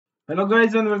Hello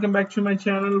guys and welcome back to my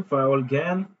channel Firewall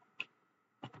again.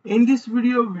 In this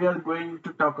video we are going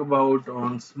to talk about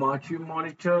on SmartView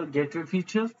Monitor gateway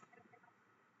features.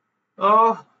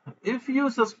 Uh, if you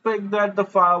suspect that the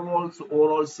firewall's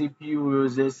overall CPU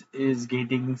usage is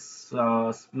getting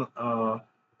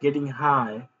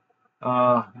high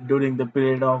during the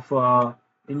period of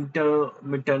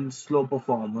intermittent slow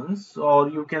performance, or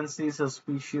you can see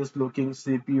suspicious looking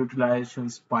CPU utilization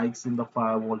spikes in the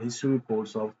firewall history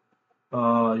reports of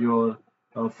your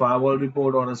firewall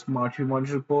report or a SmartView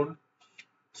Monitor report.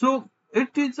 So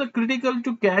it is critical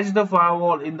to catch the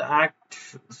firewall in the act,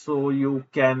 so you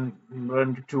can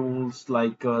run tools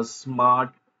like uh,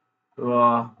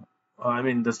 the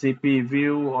CP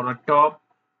view on a top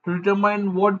to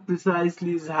determine what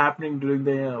precisely is happening during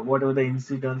the whatever the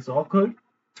incidents occurred.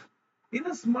 In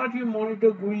a SmartView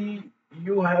Monitor GUI,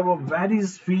 you have a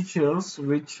various features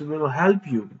which will help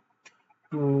you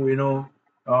to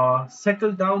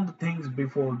settle down the things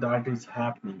before that is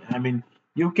happening.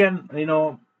 You can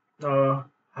uh,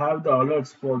 have the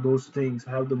alerts for those things,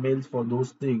 have the mails for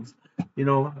those things,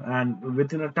 and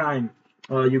within a time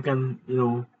you can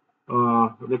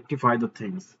rectify the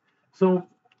things. So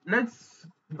let's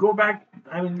go back.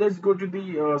 Let's go to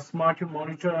the smart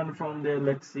monitor, and from there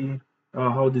let's see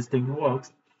how this thing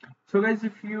works. So guys,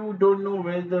 if you don't know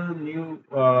where the new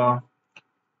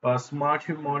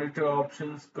SmartView Monitor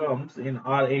options comes in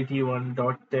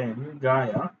R81.10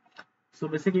 Gaia. So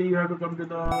basically you have to come to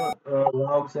the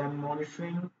logs and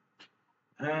monitoring,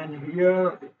 and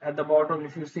here at the bottom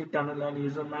if you see tunnel and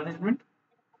user management,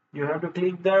 you have to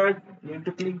click that,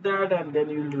 and then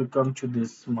you will come to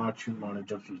this SmartView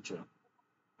Monitor feature.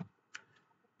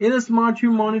 In a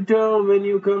SmartView Monitor, when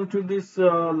you come to this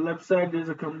left side, there's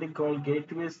a something called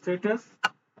Gateway Status,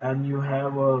 and you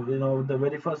have the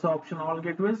very first option, all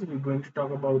gateways. We're going to talk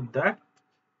about that.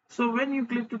 So when you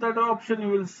click to that option, you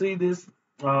will see this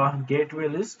gateway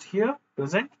list here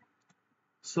present.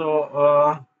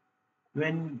 So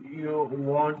when you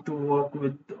want to work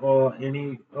with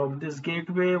any of this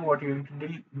gateway, what you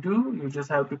do, you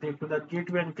just have to click to that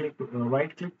gateway and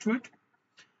right click to it.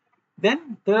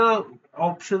 Then the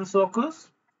options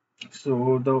occurs.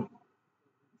 So the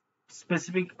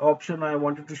specific option I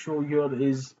wanted to show here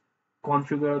is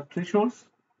configure thresholds.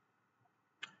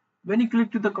 When you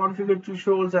click to the configure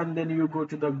thresholds and then you go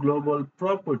to the global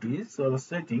properties or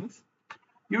settings,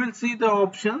 you will see the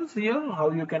options here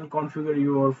how you can configure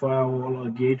your firewall or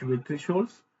gateway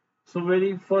thresholds. So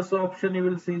very first option, you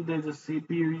will see there's a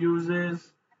CPU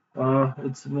uses.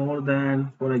 It's more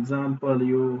than, for example,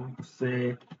 you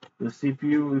say the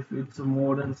CPU, if it's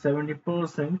more than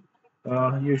 70%,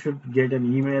 you should get an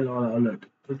email or alert.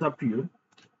 It's up to you.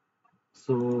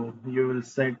 So you will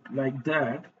set like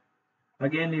that.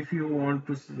 Again, if you want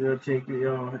to check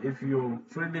if your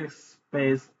free disk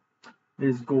space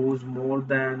this goes more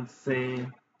than say,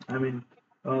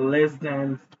 less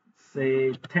than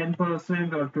say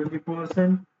 10% or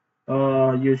 20%,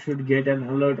 you should get an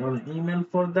alert or email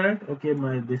for that. Okay,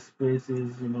 my disk space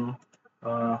is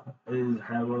is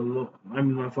have a low.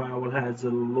 My firewall has a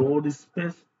low disk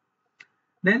space.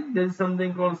 Then there's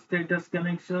something called status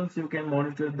connections. You can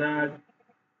monitor that.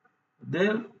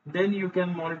 Then you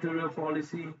can monitor your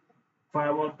policy,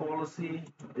 firewall policy,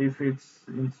 if it's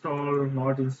installed,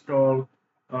 not installed,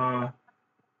 uh,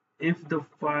 if the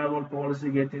firewall policy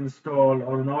get installed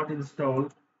or not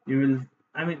installed. You will,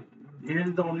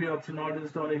 here's the only option, not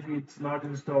installed. If it's not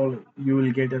installed, you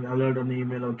will get an alert on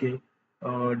email. Okay,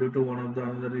 due to one of the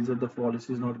other reason the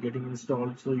policy is not getting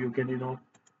installed, so you can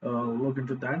look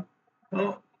into that.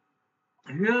 uh,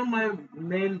 Here my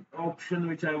main option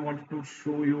which I wanted to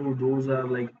show you, those are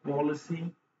like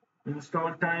policy,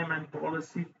 install time, and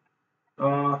policy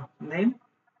name.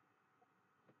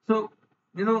 So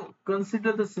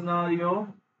consider the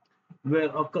scenario where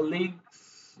a colleague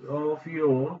of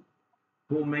yours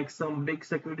who makes some big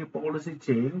security policy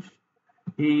change,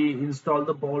 he installed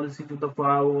the policy to the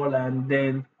firewall, and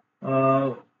then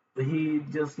uh, he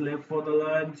just left for the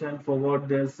lunch and forgot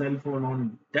their cell phone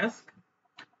on desk,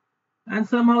 and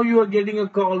somehow you are getting a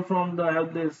call from the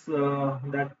help desk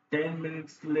that 10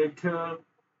 minutes later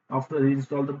after he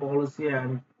installed the policy,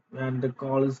 and the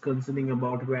call is concerning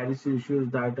about various issues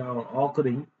that are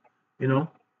occurring, you know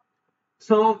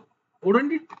so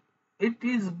wouldn't it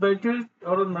is better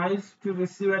or nice to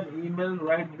receive an email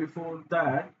right before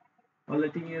that,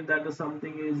 letting you that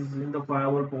something is in the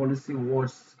firewall policy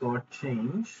what's got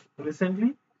changed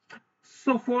recently.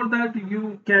 So for that,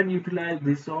 you can utilize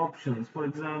these options. For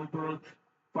example,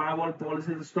 firewall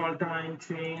policy install time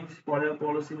change, firewall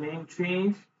policy name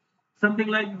change, something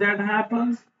like that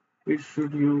happens. It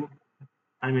should you,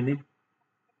 I mean, it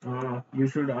you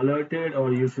should alert it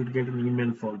or you should get an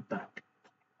email for that.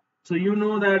 So you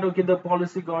know that okay, the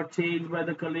policy got changed by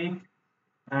the colleague,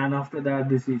 and after that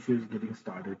this issue is getting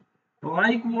started.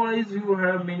 Likewise, you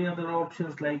have many other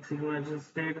options like synchronization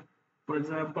state. For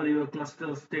example, your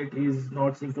cluster state is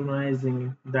not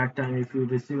synchronizing that time. If you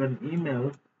receive an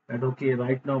email that okay,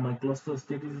 right now my cluster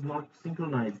state is not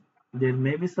synchronized, there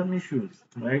may be some issues,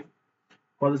 right?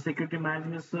 For the security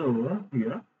management server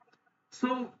here,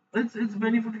 so it's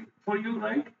benefit for you,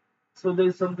 right? So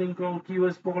there's something called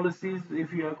QoS policies.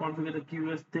 If you are configure the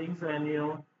QoS things and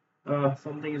you know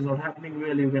something is not happening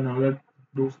well, you can alert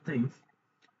those things.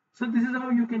 So this is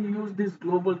how you can use this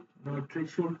global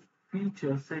threshold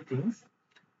feature settings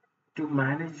to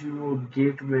manage your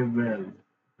gateway well.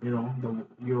 You know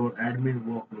your admin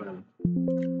work well.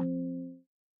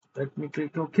 Let me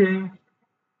click OK.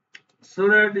 So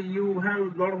that you have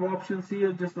a lot of options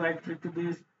here. Just right click to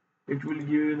this, it will give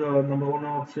you the number one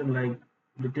option like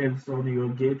details on your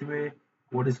gateway,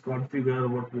 what is configured,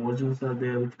 what versions are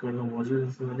there, which kind of version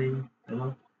is running, you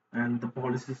know, and the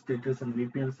policy status and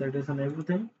VPN status and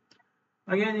everything.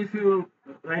 Again, if you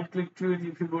right click to it,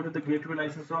 if you go to the gateway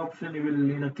license option, you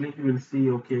will in a click you will see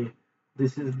okay,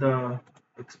 this is the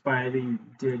expiry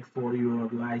date for your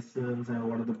license and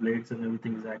what are the blades and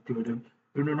everything is activated.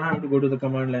 You do not have to go to the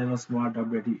command line or smart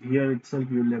update. Here itself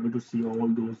you will be able to see all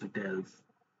those details.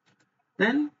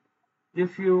 Then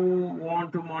if you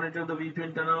want to monitor the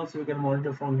VPN tunnels, you can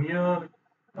monitor from here.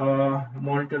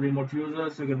 Monitor remote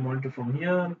users, you can monitor from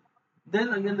here.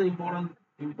 Then again, the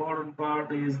important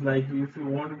part is like if you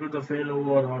want to do the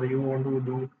failover or you want to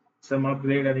do some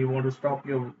upgrade and you want to stop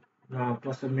your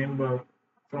cluster member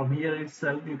from here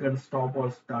itself, you can stop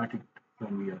or start it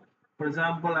from here. For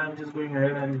example, I'm just going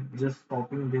ahead and just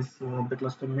stopping this one of the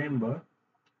cluster member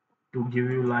to give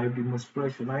you live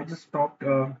demonstration. I just stopped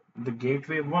the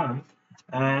gateway one,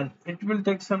 and it will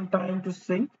take some time to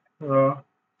sync.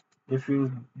 If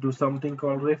you do something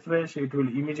called refresh, it will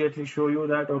immediately show you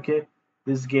that okay,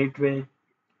 this gateway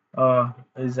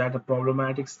is at a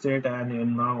problematic state,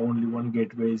 and now only one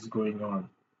gateway is going on.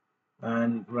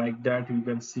 And like that, you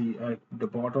can see at the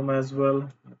bottom as well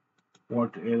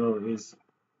what error is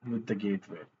with the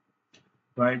gateway.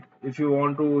 Right? If you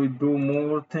want to do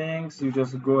more things, you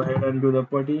just go ahead and do the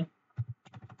putty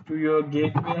to your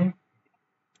gateway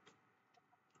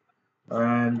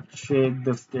and check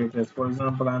the status. For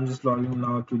example, I'm just logging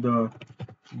now to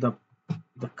the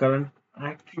the current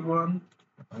active one,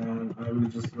 and I will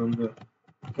just run the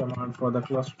command for the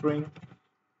clustering.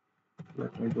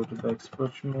 Let me go to the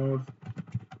expert mode,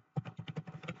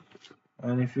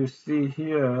 and if you see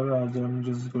here, as I'm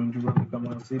just going to run the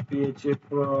command cpha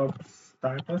prop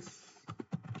status,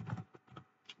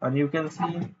 and you can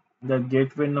see the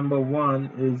gateway number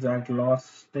one is at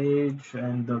lost stage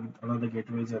and the another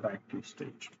gateway is at active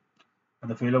stage,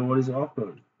 and the failover is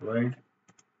occurred, right?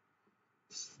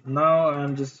 Now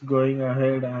I'm just going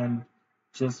ahead and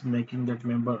just making that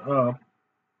member up,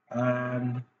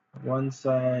 and once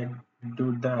I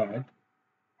do that,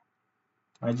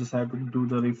 I just have to do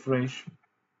the refresh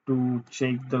to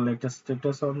check the latest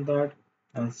status on that.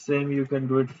 And same you can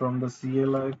do it from the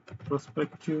CLI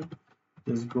perspective.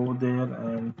 Just go there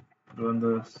and run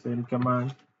the same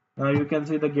command. Now you can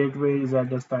see the gateway is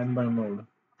at the standby mode,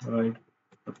 right?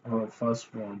 The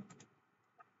first one.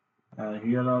 And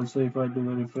here also if I do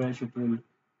the refresh, it will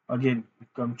again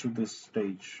come to this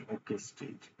stage, okay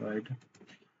stage, right?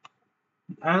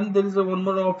 And there is a one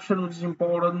more option which is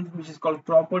important, which is called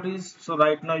properties. So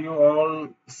right now you're all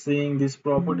seeing these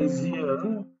properties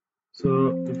here.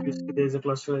 So if you see there's a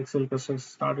cluster excel cluster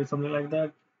started something like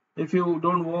that, if you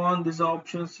don't want these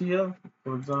options here,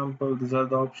 for example, these are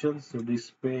the options. So this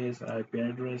space, IP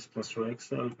address, cluster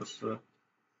excel, cluster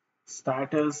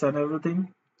status and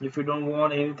everything. If you don't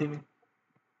want anything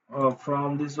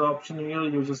from this option here,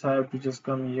 you just have to just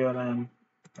come here and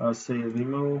say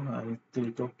remove and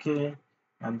click OK,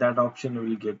 and that option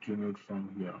will get removed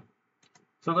from here.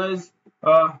 So guys,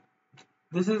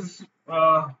 this is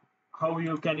how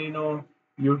you can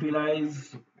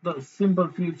utilize the simple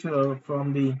feature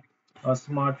from the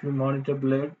SmartView Monitor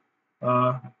blade.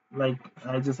 uh, like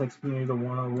I just explained the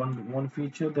one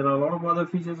feature. There are a lot of other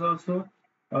features also,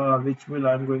 which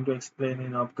I'm going to explain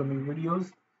in upcoming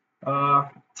videos. uh,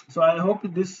 so I hope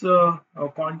this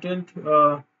content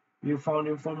you found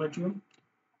informative,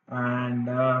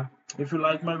 and if you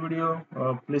like my video,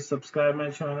 please subscribe my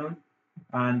channel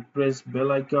and press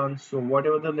bell icon, so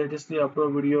whatever the latestly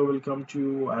upload video will come to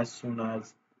you as soon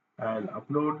as I'll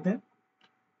upload them.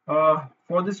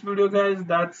 For this video guys,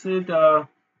 that's it.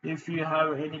 If you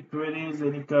have any queries,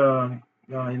 any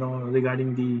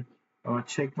regarding the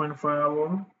checkpoint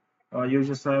firewall. You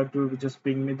just have to just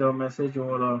ping me the message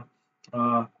or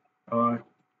uh, uh,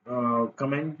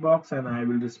 comment box, and I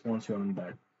will respond you on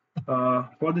that.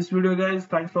 For this video, guys,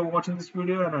 thanks for watching this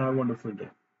video, and have a wonderful day.